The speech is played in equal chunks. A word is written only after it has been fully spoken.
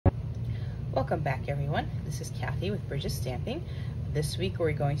Welcome back, everyone. This is Kathy with Bridges Stamping. This week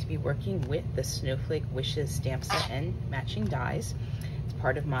we're going to be working with the Snowflake Wishes stamp set and matching dies. It's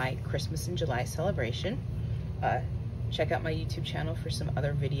part of my Christmas in July celebration. Check out my YouTube channel for some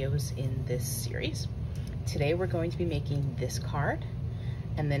other videos in this series. Today we're going to be making this card,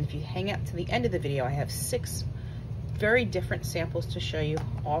 and then if you hang out to the end of the video, I have 6 very different samples to show you,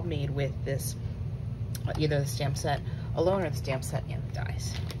 all made with this, either the stamp set alone or the stamp set and the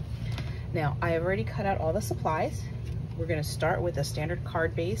dies. Now, I have already cut out all the supplies. We're going to start with a standard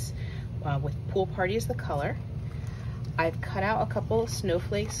card base with Pool Party as the color. I've cut out a couple of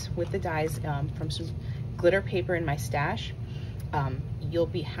snowflakes with the dies from some glitter paper in my stash. You'll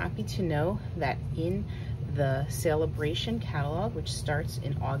be happy to know that in the Celebration catalog, which starts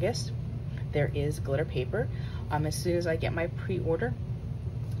in August, there is glitter paper. As soon as I get my pre-order,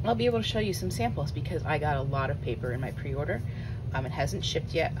 I'll be able to show you some samples because I got a lot of paper in my pre-order. It hasn't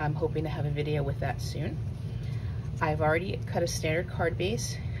shipped yet. I'm hoping to have a video with that soon. I've already cut a standard card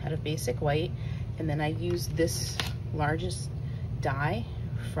base out of basic white, and then I used this largest die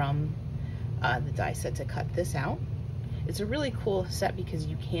from the die set to cut this out. It's a really cool set because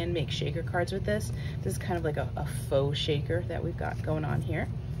you can make shaker cards with this. This is kind of like a faux shaker that we've got going on here.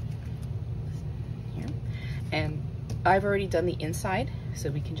 And I've already done the inside, so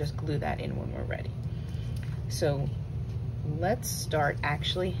we can just glue that in when we're ready. So let's start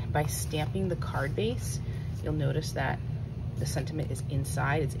actually by stamping the card base. You'll notice that the sentiment is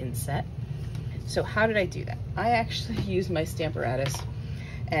inside, it's inset. So how did I do that? I actually used my Stamparatus,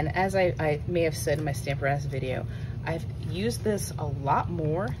 and as I may have said in my Stamparatus video, I've used this a lot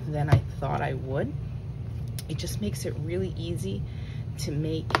more than I thought I would. It just makes it really easy to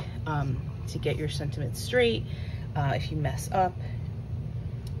make, to get your sentiment straight. If you mess up,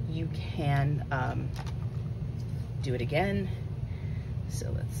 you can do it again.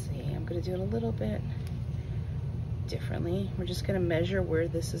 So let's see, I'm gonna do it a little bit differently. We're just gonna measure where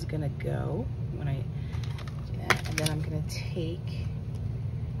this is gonna go when I do that. And then I'm gonna take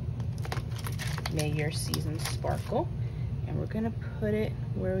May Your Season Sparkle, and we're gonna put it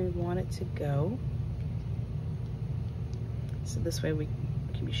where we want it to go. So this way we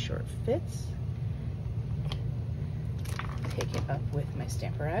can be sure it fits. Take it up with my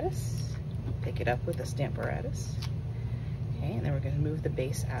Stamparatus. Pick it up with a Stamparatus. Okay, and then we're going to move the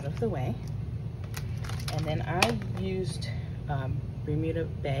base out of the way. And then I used Bermuda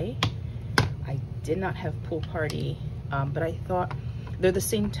Bay. I did not have Pool Party, but I thought they're the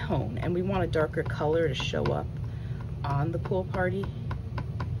same tone, and we want a darker color to show up on the Pool Party.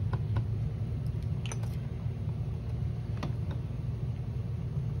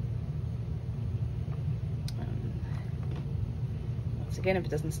 Again, if it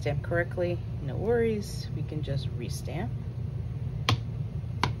doesn't stamp correctly, no worries, we can just restamp.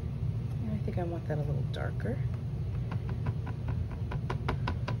 And I think I want that a little darker.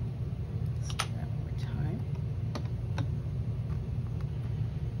 Let's do that one more time.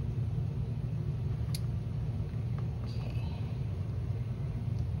 Okay.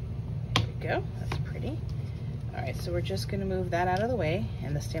 There we go, that's pretty. All right, so we're just gonna move that out of the way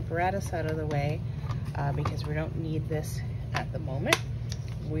and the Stamparatus out of the way because we don't need this at the moment.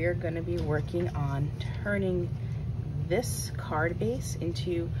 We're going to be working on turning this card base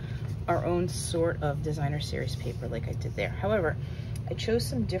into our own sort of designer series paper like I did there. However, I chose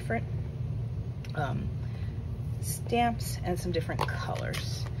some different stamps and some different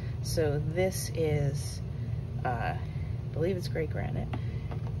colors. So this is, I believe it's gray granite.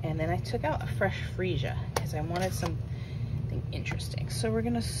 And then I took out a fresh freesia because I wanted something interesting. So we're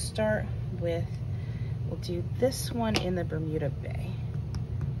going to start with, we'll do this one in the Bermuda Bay.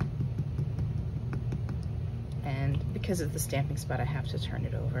 And because of the stamping spot, I have to turn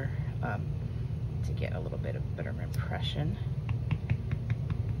it over to get a little bit of better impression.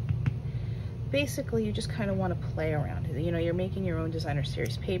 Basically, you just kind of want to play around. You know, you're making your own designer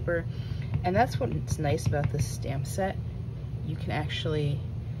series paper, and that's what's nice about this stamp set. You can actually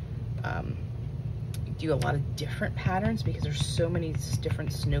do a lot of different patterns because there's so many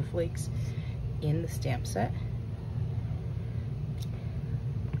different snowflakes in the stamp set.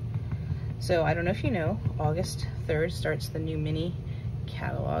 So I don't know if you know, August 3rd starts the new mini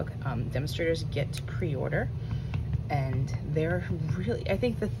catalog. Demonstrators get to pre-order, and they're really, I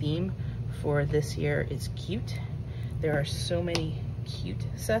think the theme for this year is cute. There are so many cute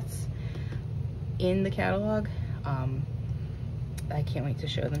sets in the catalog. I can't wait to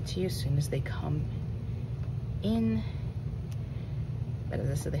show them to you as soon as they come in. But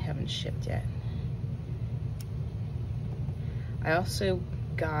as I said, they haven't shipped yet. I also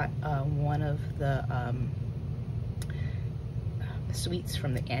got one of the sweets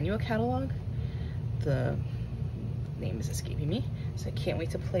from the annual catalog. The name is escaping me, so I can't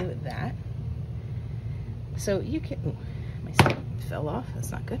wait to play with that. So you can, ooh, my stick fell off,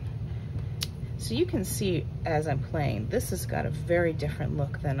 that's not good. So you can see as I'm playing, this has got a very different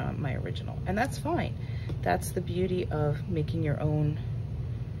look than on my original, and that's fine. That's the beauty of making your own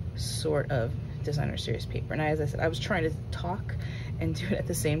sort of designer series paper. And as I said, I was trying to talk and do it at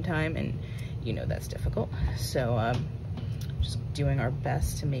the same time, and you know that's difficult. So just doing our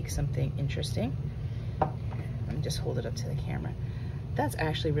best to make something interesting. Let me just hold it up to the camera. That's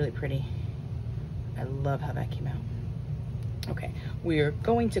actually really pretty. I love how that came out. Okay, we're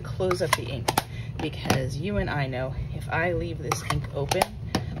going to close up the ink because you and I know if I leave this ink open,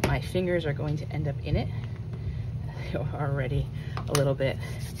 my fingers are going to end up in it. They're already a little bit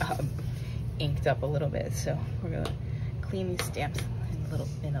inked up a little bit, so we're gonna clean these stamps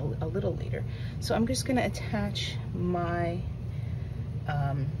a little later. So I'm just gonna attach my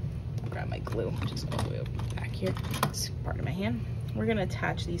grab my glue, just all the way back here. It's part of my hand. We're gonna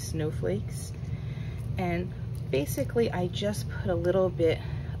attach these snowflakes, and basically I just put a little bit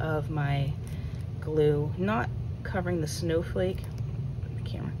of my glue, not covering the snowflake. The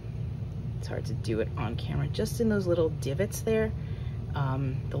camera, it's hard to do it on camera, just in those little divots there,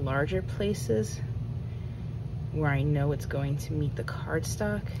 the larger places where I know it's going to meet the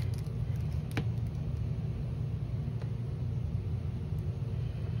cardstock.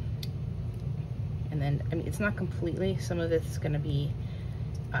 And then, I mean, it's not completely, some of it's gonna be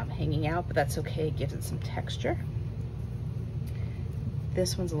hanging out, but that's okay, it gives it some texture.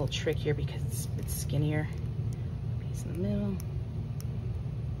 This one's a little trickier because it's skinnier. Piece in the middle.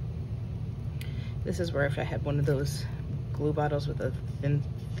 This is where if I had one of those glue bottles with a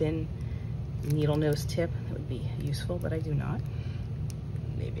thin needle nose tip, it would be useful, but I do not.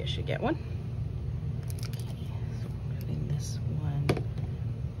 Maybe I should get one. Okay, so I'm putting this one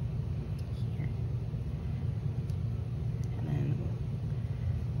here. And then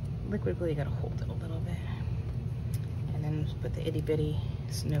liquid glue, you gotta hold it a little bit. And then put the itty bitty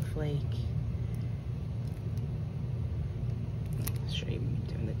snowflake. I'll show you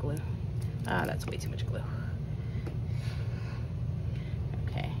doing the glue. Ah, that's way too much glue.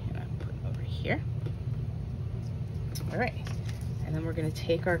 Okay, and I'm putting it over here. All right, and then we're gonna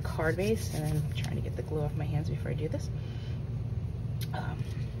take our card base, and I'm trying to get the glue off my hands before I do this.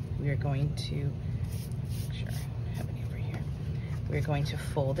 We are going to, make sure I have any over here. We're going to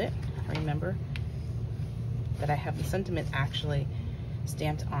fold it. Remember that I have the sentiment actually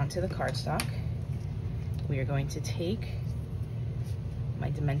stamped onto the cardstock. We are going to take my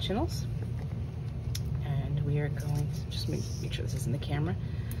dimensionals, and we are going to just make sure this is in the camera.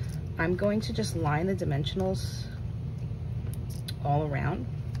 I'm going to just line the dimensionals all around.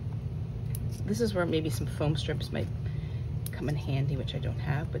 This is where maybe some foam strips might come in handy, which I don't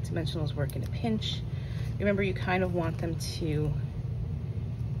have, but dimensionals work in a pinch. Remember, you kind of want them to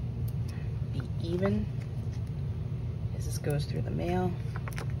be even as this goes through the mail.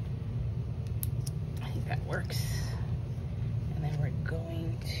 I think that works. And then we're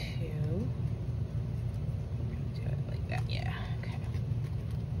going to do it like that. Yeah, okay.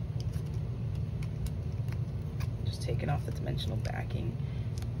 Just taking off the dimensional backing.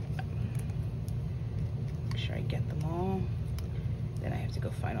 Make sure I get them all. Then I have to go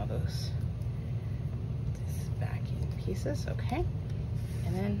find all those backing pieces, okay?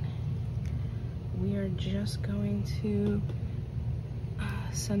 And then we are just going to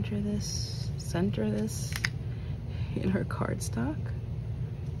center this in our cardstock.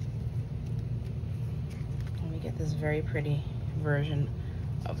 And we get this very pretty version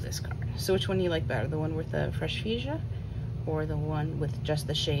of this card. So which one do you like better? The one with the Fresh Fuchsia or the one with just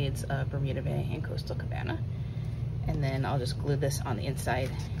the shades of Bermuda Bay and Coastal Cabana? And then I'll just glue this on the inside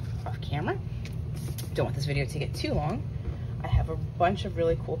off camera. Don't want this video to get too long. I have a bunch of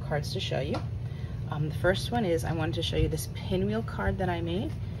really cool cards to show you. The first one is I wanted to show you this pinwheel card that I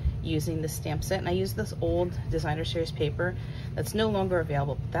made using the stamp set, and I used this old designer series paper that's no longer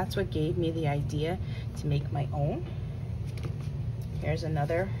available, but that's what gave me the idea to make my own. Here's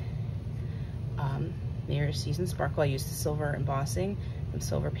another Mirror Season Sparkle. I used the silver embossing, some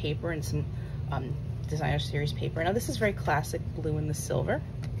silver paper, and some designer series paper. Now this is very classic blue and the silver,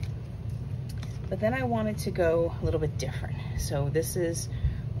 but then I wanted to go a little bit different. So this is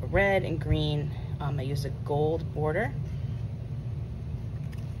red and green. I used a gold border,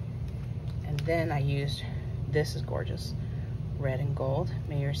 and then I used, this is gorgeous, red and gold,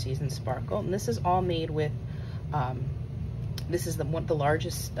 Mirror Season Sparkle. And this is all made with, this is the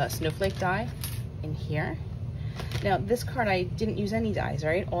largest snowflake die in here. Now this card, I didn't use any dies,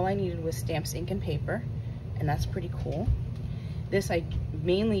 right? All I needed was stamps, ink, and paper, and that's pretty cool. This I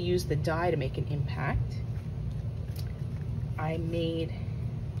mainly use the die to make an impact. I made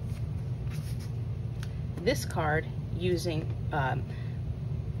this card using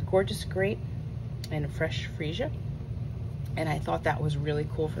gorgeous grape and fresh freesia, and I thought that was really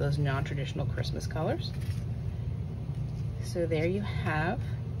cool for those non-traditional Christmas colors. So there you have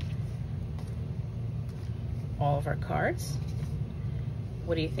all of our cards.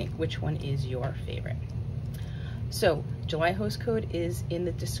 What do you think? Which one is your favorite? So July host code is in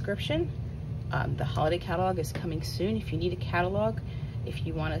the description. The holiday catalog is coming soon. If you need a catalog, if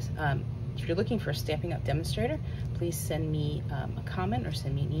you want to, if you're looking for a Stampin' Up! Demonstrator, please send me a comment or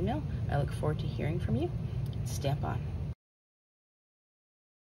send me an email. I look forward to hearing from you. Stamp on.